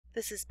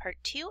This is part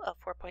 2 of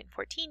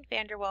 4.14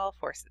 van der Waal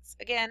forces.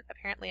 Again,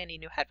 apparently I need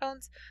new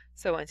headphones,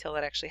 so until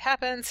that actually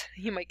happens,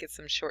 you might get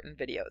some shortened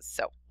videos.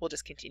 So we'll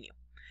just continue.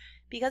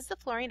 Because the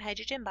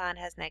fluorine-hydrogen bond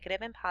has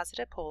negative and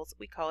positive poles,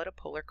 we call it a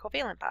polar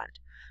covalent bond.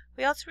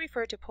 We also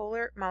refer to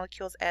polar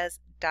molecules as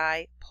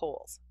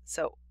dipoles.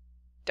 So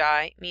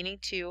di meaning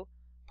two,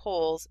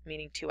 poles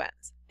meaning two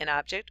ends. An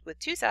object with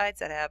two sides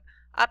that have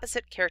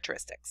opposite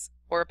characteristics,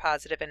 or a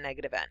positive and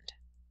negative end.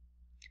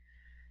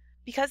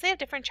 Because they have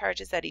different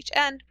charges at each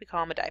end, we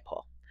call them a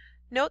dipole.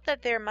 Note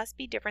that there must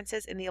be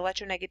differences in the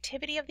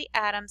electronegativity of the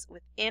atoms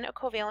within a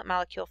covalent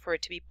molecule for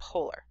it to be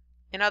polar.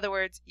 In other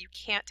words, you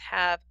can't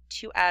have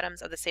two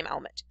atoms of the same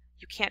element.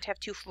 You can't have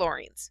two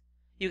fluorines.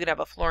 You can have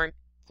a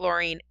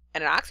fluorine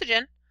and an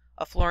oxygen,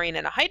 a fluorine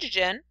and a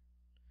hydrogen,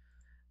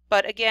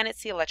 but again,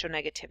 it's the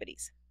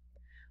electronegativities.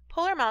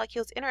 Polar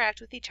molecules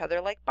interact with each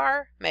other like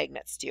bar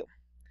magnets do.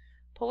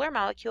 Polar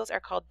molecules are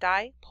called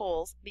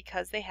dipoles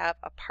because they have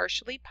a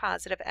partially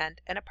positive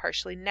end and a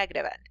partially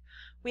negative end.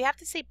 We have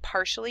to say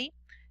partially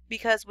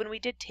because when we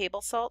did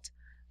table salt,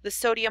 the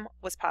sodium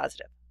was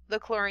positive, the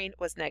chlorine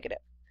was negative.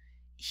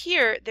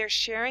 Here, they're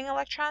sharing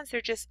electrons,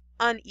 they're just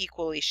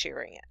unequally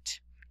sharing it.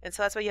 And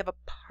so that's why you have a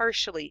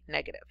partially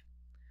negative.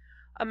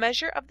 A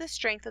measure of the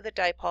strength of the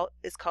dipole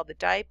is called the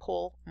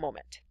dipole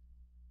moment,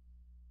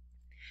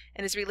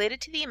 and is related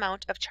to the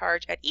amount of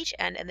charge at each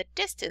end and the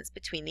distance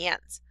between the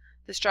ends.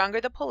 The stronger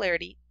the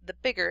polarity, the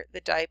bigger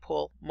the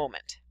dipole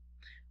moment,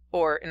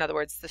 or in other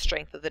words, the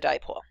strength of the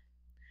dipole.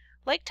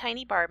 Like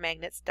tiny bar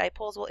magnets,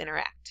 dipoles will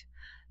interact.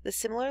 The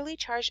similarly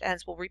charged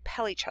ends will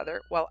repel each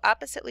other, while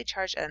oppositely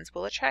charged ends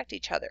will attract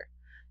each other.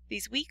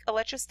 These weak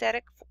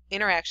electrostatic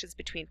interactions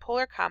between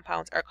polar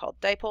compounds are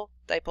called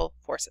dipole-dipole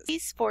forces.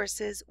 These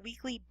forces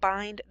weakly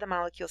bind the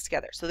molecules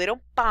together. So they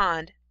don't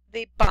bond,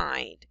 they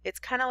bind. It's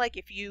kind of like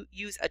if you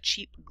use a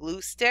cheap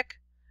glue stick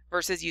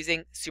versus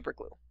using super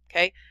glue,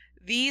 okay?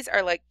 These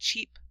are like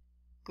cheap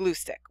glue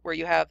stick where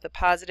you have the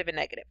positive and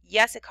negative.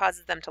 Yes, it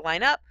causes them to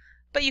line up,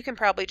 but you can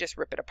probably just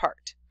rip it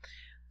apart.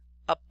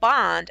 A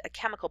bond, a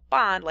chemical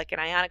bond, like an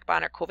ionic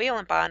bond or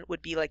covalent bond,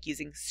 would be like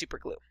using super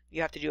glue.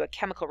 You have to do a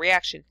chemical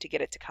reaction to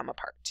get it to come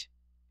apart.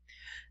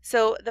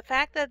 So the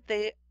fact that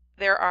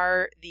there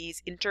are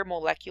these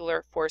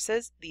intermolecular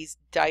forces, these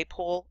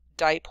dipole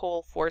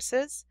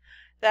forces,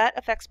 that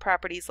affects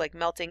properties like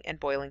melting and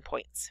boiling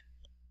points.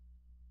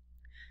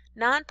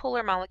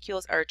 Nonpolar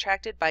molecules are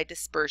attracted by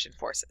dispersion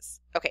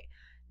forces. Okay,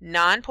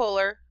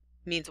 nonpolar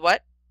means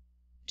what?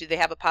 Do they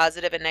have a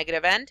positive and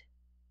negative end?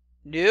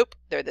 Nope,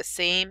 they're the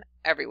same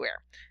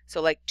everywhere.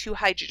 So like two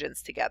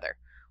hydrogens together,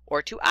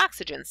 or two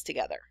oxygens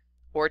together,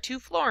 or two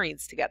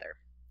fluorines together.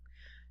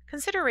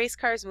 Consider race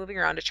cars moving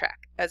around a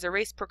track. As a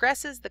race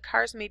progresses, the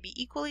cars may be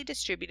equally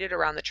distributed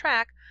around the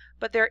track,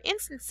 but there are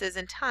instances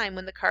in time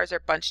when the cars are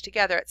bunched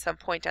together at some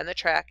point on the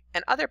track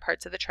and other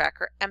parts of the track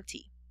are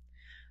empty.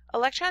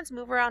 Electrons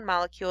move around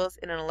molecules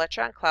in an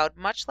electron cloud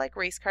much like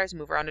race cars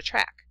move around a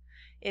track.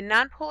 In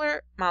nonpolar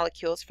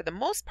molecules, for the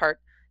most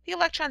part, the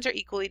electrons are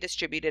equally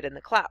distributed in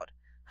the cloud.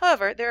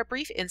 However, there are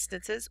brief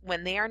instances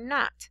when they are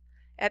not.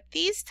 At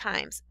these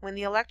times, when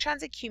the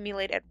electrons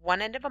accumulate at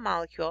one end of a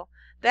molecule,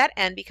 that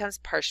end becomes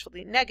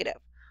partially negative,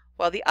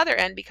 while the other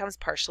end becomes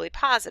partially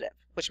positive,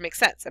 which makes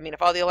sense. I mean,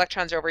 if all the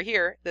electrons are over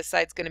here, this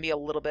side's going to be a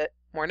little bit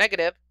more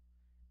negative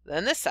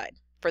than this side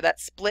for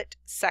that split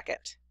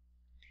second.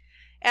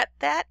 At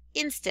that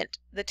instant,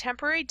 the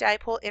temporary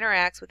dipole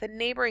interacts with a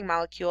neighboring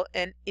molecule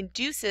and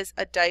induces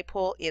a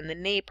dipole in the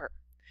neighbor,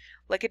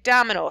 like a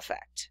domino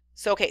effect.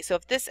 So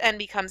if this end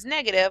becomes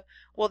negative,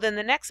 well then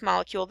the next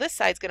molecule, this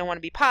side's going to want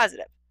to be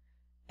positive,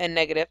 and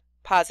negative,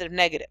 positive,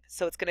 negative.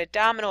 So it's going to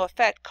domino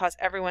effect, cause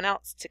everyone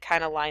else to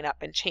kind of line up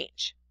and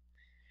change.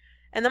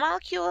 And the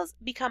molecules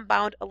become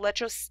bound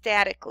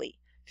electrostatically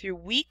through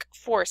weak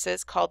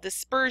forces called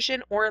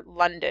dispersion or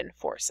London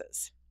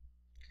forces.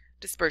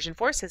 Dispersion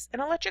force is an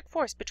electric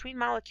force between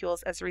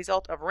molecules as a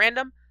result of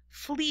random,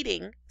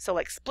 fleeting, so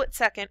like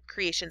split-second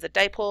creations of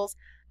dipoles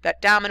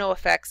that domino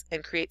effects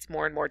and creates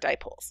more and more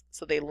dipoles.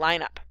 So they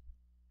line up.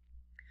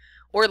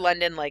 Or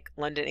London, like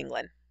London,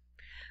 England.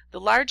 The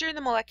larger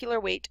the molecular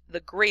weight, the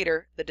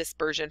greater the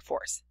dispersion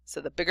force.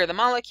 So the bigger the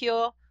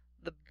molecule,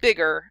 the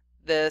bigger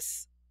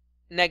this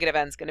negative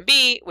end is going to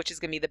be, which is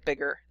going to be the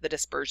bigger the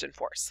dispersion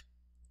force.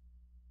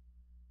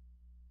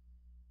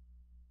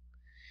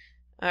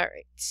 All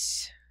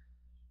right.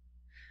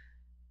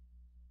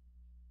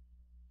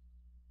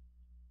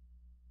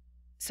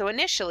 So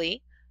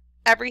initially,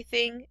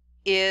 everything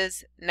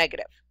is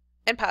negative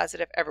and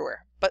positive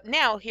everywhere. But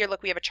now here,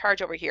 look, we have a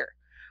charge over here.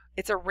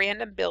 It's a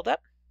random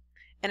buildup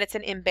and it's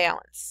an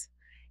imbalance.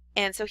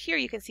 And so here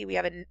you can see we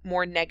have a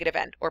more negative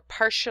end, or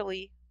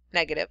partially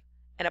negative,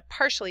 and a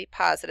partially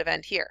positive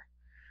end here.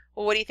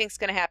 Well, what do you think is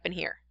going to happen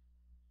here?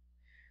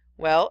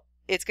 Well,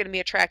 it's going to be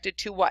attracted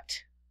to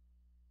what?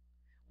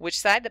 Which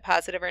side, the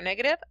positive or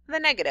negative? The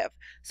negative.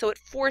 So it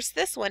forced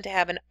this one to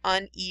have an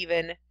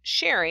uneven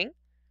sharing,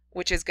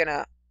 which is going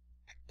to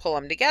pull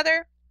them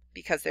together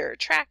because they're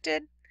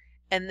attracted,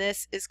 and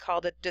this is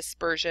called a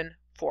dispersion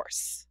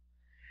force.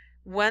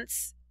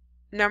 Once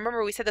Now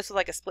remember we said this was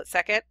like a split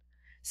second.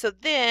 So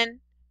then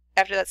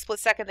after that split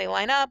second they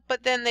line up,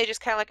 but then they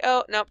just kind of like,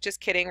 oh, nope,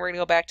 just kidding. We're going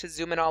to go back to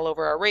zooming all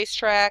over our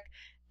racetrack,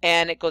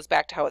 and it goes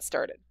back to how it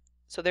started.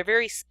 So they're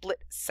very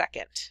split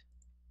second.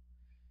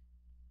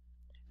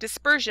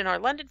 Dispersion or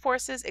London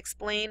forces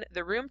explain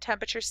the room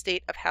temperature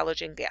state of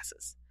halogen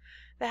gases.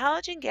 The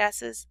halogen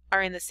gases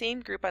are in the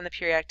same group on the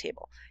periodic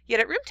table, yet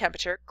at room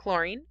temperature,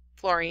 chlorine,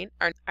 fluorine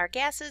are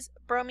gases,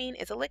 bromine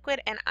is a liquid,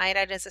 and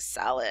iodine is a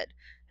solid.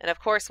 And of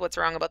course, what's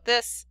wrong about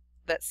this?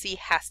 That C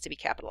has to be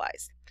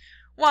capitalized.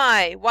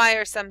 Why? Why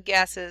are some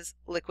gases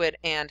liquid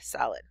and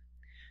solid?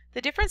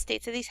 The different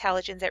states of these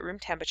halogens at room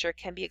temperature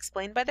can be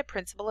explained by the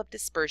principle of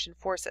dispersion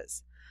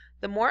forces.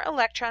 The more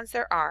electrons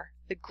there are,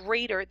 the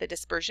greater the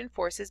dispersion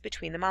forces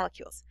between the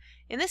molecules.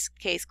 In this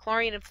case,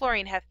 chlorine and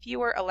fluorine have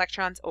fewer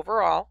electrons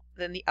overall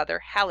than the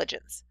other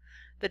halogens.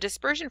 The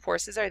dispersion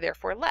forces are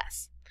therefore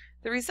less.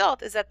 The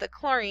result is that the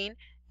chlorine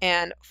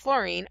and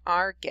fluorine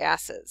are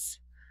gases.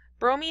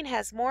 Bromine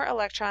has more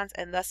electrons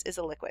and thus is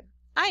a liquid.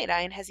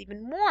 Iodine has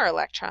even more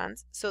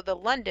electrons, so the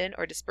London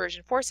or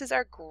dispersion forces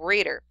are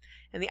greater,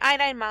 and the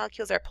iodine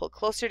molecules are pulled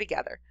closer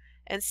together.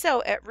 And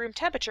so at room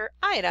temperature,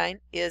 iodine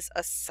is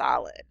a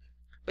solid.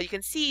 But you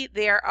can see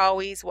they are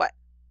always what?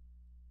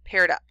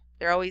 Paired up.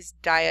 They're always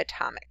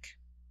diatomic.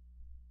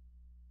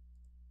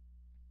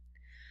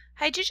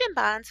 Hydrogen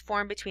bonds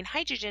form between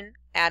hydrogen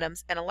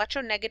atoms and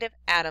electronegative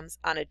atoms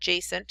on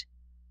adjacent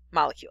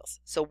molecules.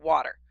 So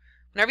water.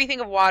 Whenever you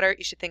think of water,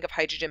 you should think of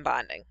hydrogen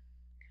bonding.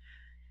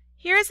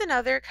 Here is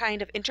another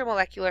kind of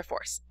intermolecular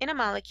force. In a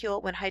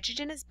molecule, when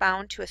hydrogen is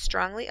bound to a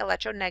strongly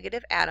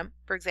electronegative atom,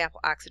 for example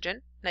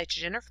oxygen,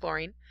 nitrogen, or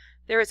fluorine,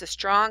 there is a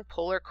strong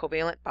polar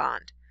covalent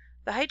bond.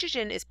 The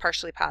hydrogen is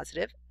partially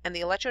positive, and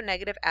the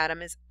electronegative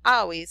atom is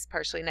always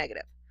partially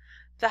negative.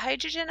 The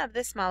hydrogen of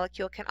this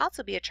molecule can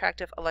also be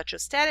attractive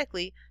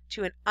electrostatically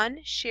to an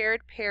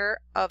unshared pair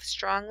of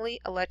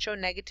strongly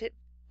electronegative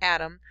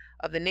atom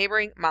of the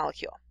neighboring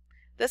molecule.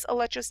 This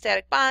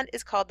electrostatic bond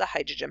is called the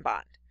hydrogen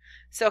bond.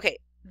 So, okay,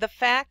 the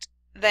fact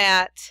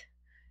that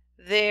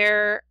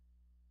there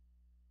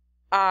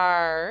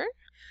are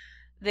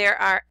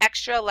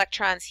extra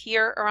electrons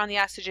here around the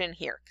oxygen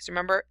here, because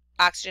remember,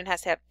 oxygen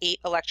has to have 8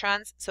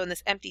 electrons. So in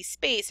this empty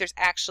space, there's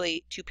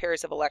actually 2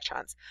 pairs of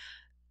electrons.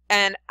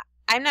 And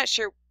I'm not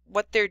sure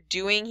what they're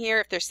doing here,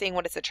 if they're saying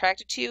what it's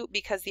attracted to,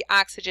 because the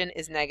oxygen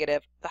is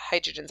negative, the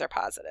hydrogens are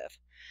positive.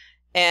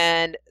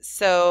 And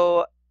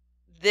so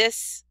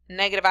this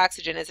negative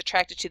oxygen is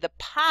attracted to the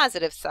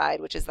positive side,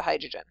 which is the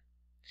hydrogen.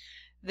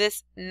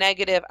 This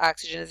negative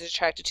oxygen is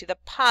attracted to the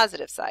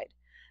positive side.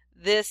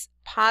 This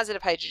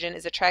positive hydrogen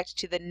is attracted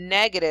to the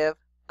negative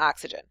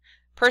oxygen.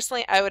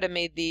 Personally, I would have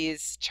made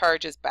these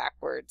charges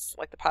backwards,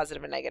 like the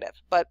positive and negative.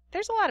 But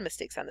there's a lot of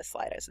mistakes on this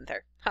slide, isn't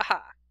there? Haha.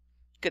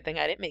 Good thing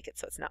I didn't make it,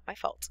 so it's not my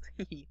fault.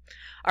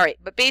 All right,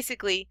 but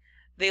basically,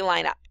 they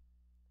line up.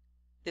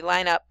 They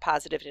line up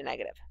positive to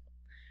negative.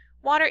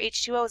 Water,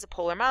 H2O, is a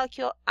polar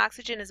molecule.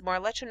 Oxygen is more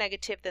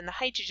electronegative than the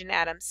hydrogen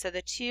atom, so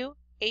the two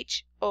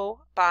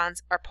HO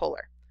bonds are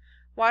polar.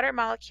 Water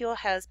molecule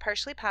has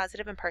partially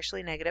positive and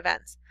partially negative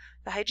ends.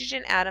 The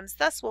hydrogen atoms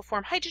thus will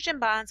form hydrogen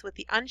bonds with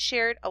the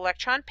unshared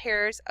electron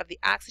pairs of the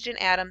oxygen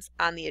atoms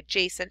on the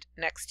adjacent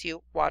next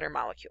to water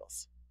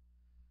molecules.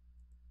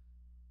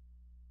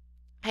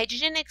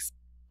 Hydrogen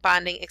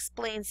bonding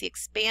explains the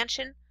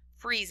expansion,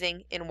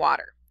 freezing in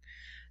water.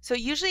 So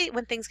usually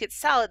when things get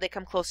solid, they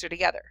come closer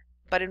together.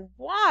 But in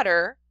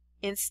water,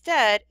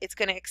 instead, it's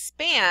going to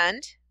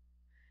expand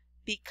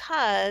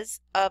because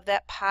of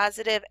that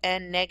positive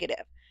and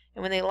negative.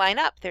 And when they line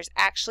up, there's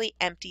actually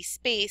empty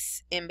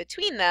space in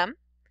between them,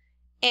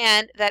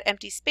 and that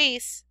empty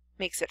space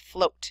makes it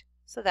float.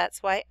 So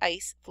that's why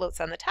ice floats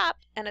on the top,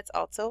 and it's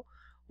also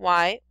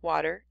why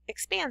water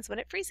expands when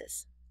it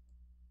freezes.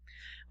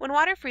 When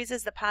water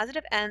freezes, the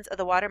positive ends of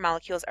the water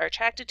molecules are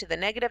attracted to the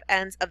negative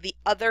ends of the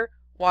other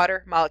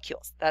water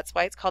molecules. That's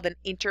why it's called an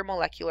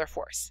intermolecular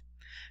force,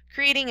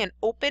 creating an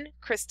open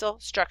crystal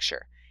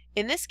structure.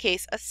 In this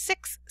case, a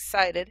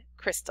 6-sided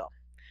crystal.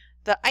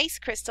 The ice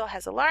crystal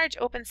has a large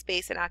open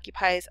space and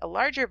occupies a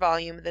larger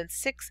volume than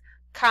 6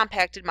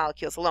 compacted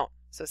molecules alone.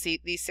 So see,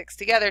 these 6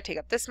 together take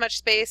up this much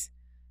space.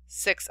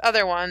 6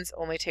 other ones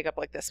only take up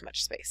like this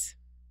much space.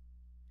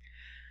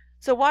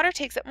 So water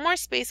takes up more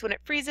space when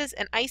it freezes,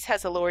 and ice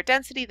has a lower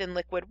density than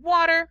liquid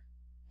water,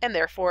 and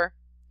therefore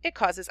it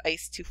causes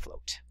ice to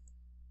float.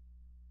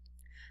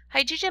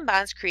 Hydrogen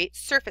bonds create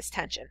surface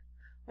tension.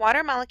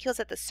 Water molecules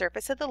at the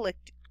surface of the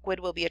liquid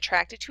will be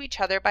attracted to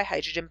each other by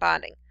hydrogen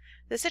bonding.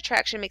 This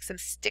attraction makes them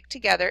stick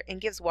together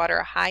and gives water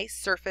a high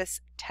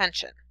surface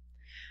tension.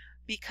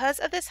 Because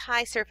of this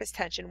high surface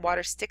tension,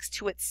 water sticks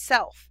to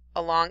itself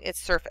along its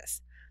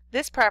surface.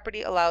 This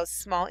property allows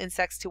small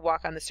insects to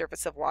walk on the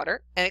surface of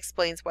water and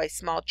explains why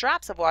small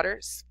drops of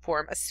water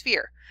form a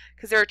sphere,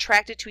 because they're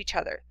attracted to each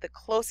other. The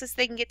closest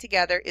they can get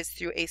together is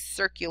through a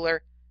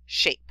circular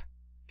shape.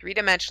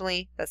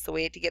 3-dimensionally, that's the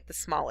way to get the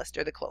smallest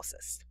or the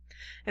closest.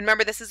 And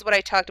remember, this is what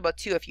I talked about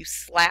too. If you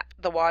slap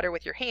the water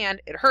with your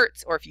hand, it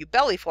hurts, or if you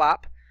belly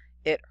flop,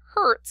 it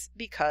hurts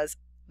because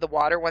the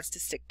water wants to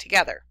stick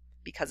together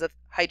because of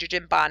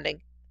hydrogen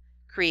bonding,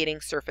 creating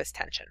surface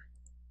tension.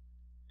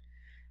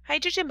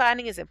 Hydrogen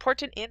bonding is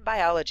important in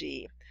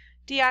biology.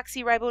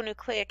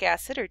 Deoxyribonucleic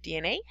acid, or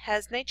DNA,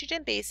 has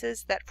nitrogen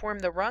bases that form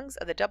the rungs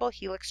of the double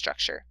helix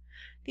structure.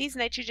 These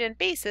nitrogen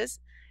bases,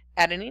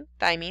 adenine,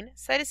 thymine,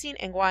 cytosine,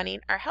 and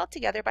guanine, are held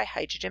together by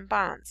hydrogen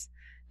bonds.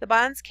 The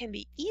bonds can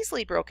be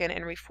easily broken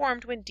and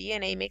reformed when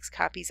DNA makes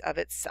copies of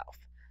itself.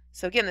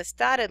 So again, this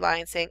dotted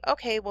line saying,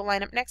 okay, we'll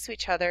line up next to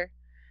each other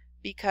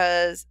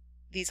because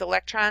these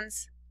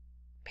electrons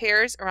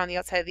pairs around the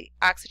outside of the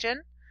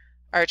oxygen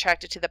are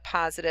attracted to the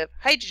positive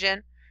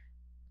hydrogen.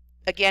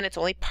 Again, it's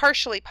only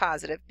partially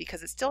positive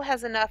because it still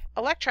has enough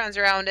electrons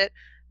around it,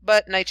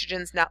 but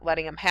nitrogen's not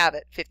letting them have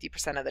it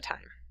 50% of the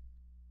time.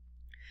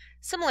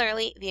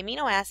 Similarly, the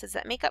amino acids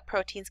that make up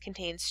proteins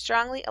contain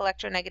strongly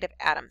electronegative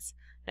atoms,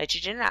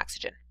 nitrogen and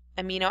oxygen.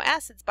 Amino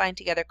acids bind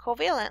together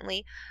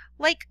covalently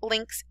like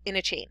links in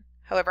a chain.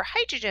 However,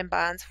 hydrogen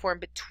bonds form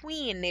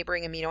between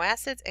neighboring amino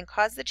acids and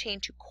cause the chain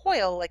to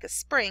coil like a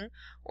spring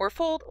or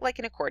fold like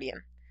an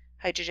accordion.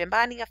 Hydrogen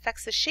bonding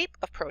affects the shape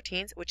of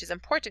proteins, which is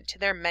important to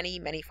their many,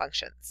 many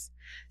functions.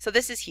 So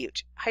this is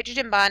huge.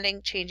 Hydrogen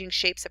bonding changing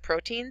shapes of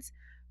proteins.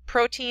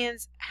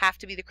 Proteins have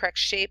to be the correct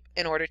shape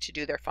in order to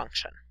do their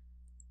function.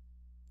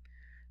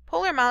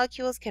 Polar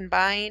molecules can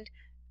bind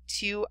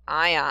to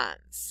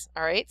ions.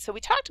 All right, so we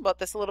talked about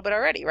this a little bit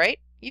already, right?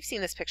 You've seen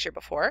this picture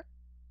before.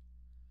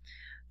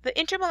 The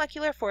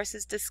intermolecular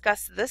forces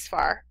discussed this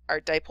far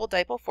are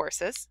dipole-dipole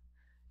forces,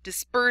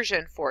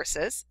 dispersion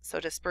forces. So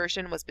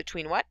dispersion was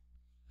between what?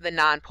 The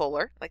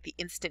nonpolar, like the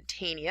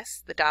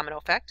instantaneous, the domino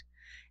effect,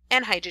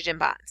 and hydrogen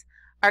bonds,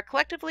 are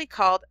collectively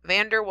called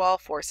van der Waal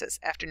forces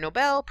after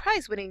Nobel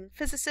Prize-winning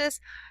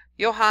physicist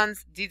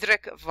Johannes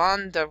Diederik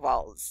van der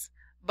Waals.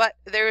 But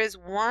there is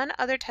one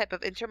other type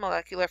of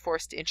intermolecular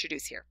force to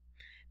introduce here.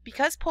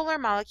 Because polar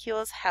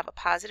molecules have a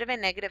positive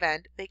and negative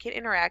end, they can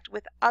interact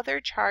with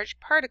other charged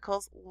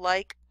particles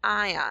like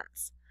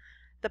ions.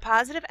 The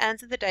positive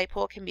ends of the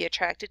dipole can be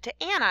attracted to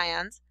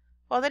anions,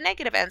 while the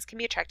negative ends can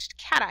be attracted to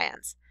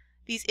cations.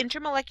 These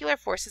intermolecular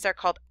forces are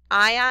called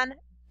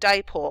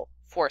ion-dipole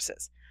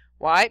forces.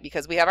 Why?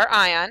 Because we have our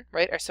ion,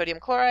 right, our sodium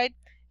chloride,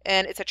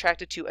 and it's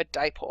attracted to a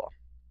dipole.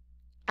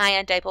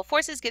 Ion-dipole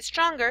forces get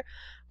stronger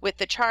with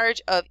the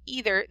charge of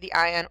either the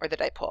ion or the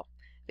dipole.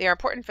 They are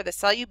important for the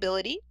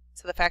solubility,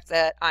 so the fact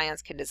that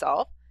ions can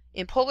dissolve,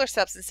 in polar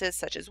substances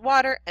such as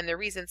water, and the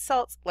reason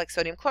salts like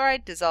sodium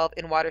chloride dissolve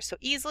in water so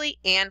easily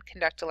and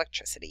conduct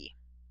electricity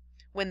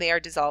when they are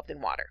dissolved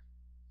in water.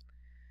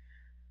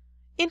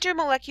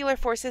 Intermolecular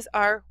forces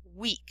are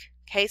weak.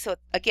 Okay, so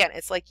again,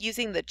 it's like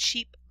using the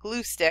cheap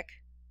glue stick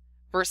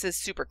versus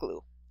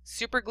superglue.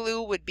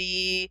 Superglue would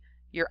be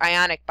your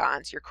ionic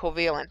bonds, your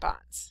covalent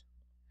bonds.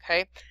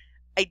 Okay,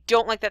 I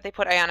don't like that they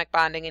put ionic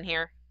bonding in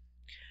here.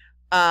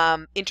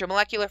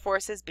 Intermolecular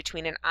forces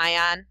between an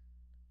ion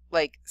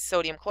like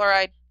sodium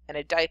chloride and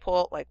a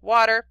dipole like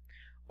water,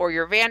 or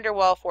your van der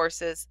Waal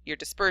forces, your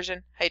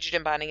dispersion,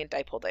 hydrogen bonding, and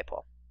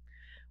dipole-dipole.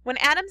 When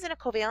atoms in a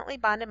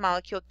covalently bonded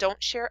molecule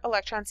don't share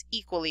electrons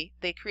equally,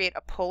 they create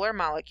a polar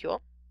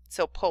molecule.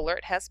 So polar,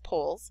 it has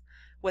poles,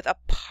 with a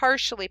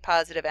partially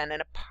positive end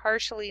and a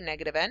partially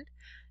negative end.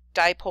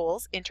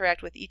 Dipoles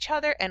interact with each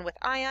other and with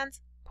ions.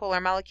 Polar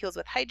molecules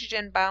with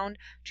hydrogen bound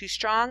to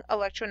strong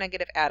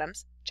electronegative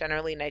atoms,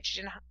 generally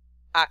nitrogen,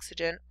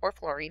 oxygen, or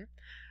fluorine,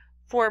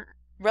 form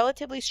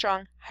relatively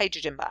strong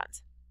hydrogen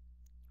bonds.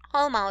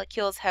 All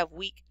molecules have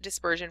weak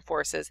dispersion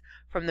forces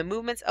from the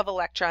movements of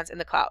electrons in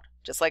the cloud,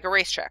 just like a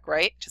racetrack,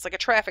 right? Just like a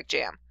traffic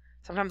jam.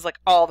 Sometimes like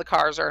all the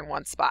cars are in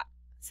one spot.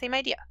 Same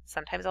idea.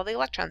 Sometimes all the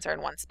electrons are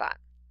in one spot.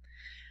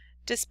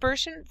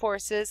 Dispersion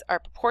forces are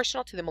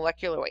proportional to the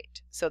molecular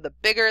weight. So the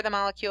bigger the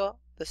molecule,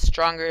 the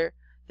stronger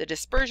the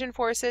dispersion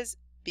forces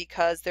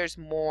because there's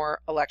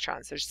more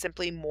electrons. There's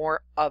simply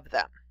more of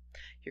them.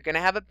 You're going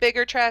to have a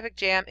bigger traffic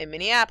jam in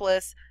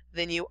Minneapolis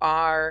than you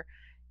are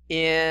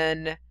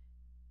in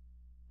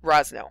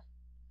Rosno.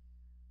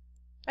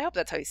 I hope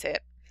that's how you say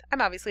it.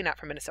 I'm obviously not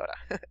from Minnesota.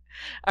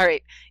 All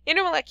right.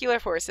 Intermolecular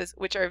forces,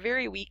 which are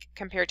very weak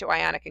compared to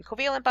ionic and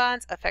covalent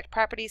bonds, affect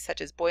properties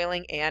such as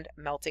boiling and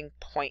melting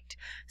point.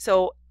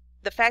 So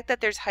the fact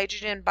that there's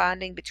hydrogen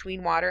bonding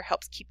between water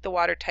helps keep the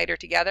water tighter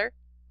together,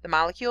 the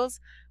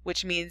molecules,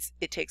 which means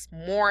it takes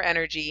more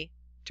energy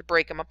to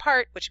break them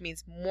apart, which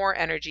means more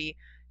energy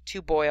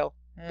to boil,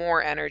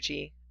 more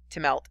energy to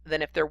melt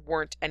than if there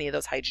weren't any of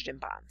those hydrogen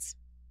bonds.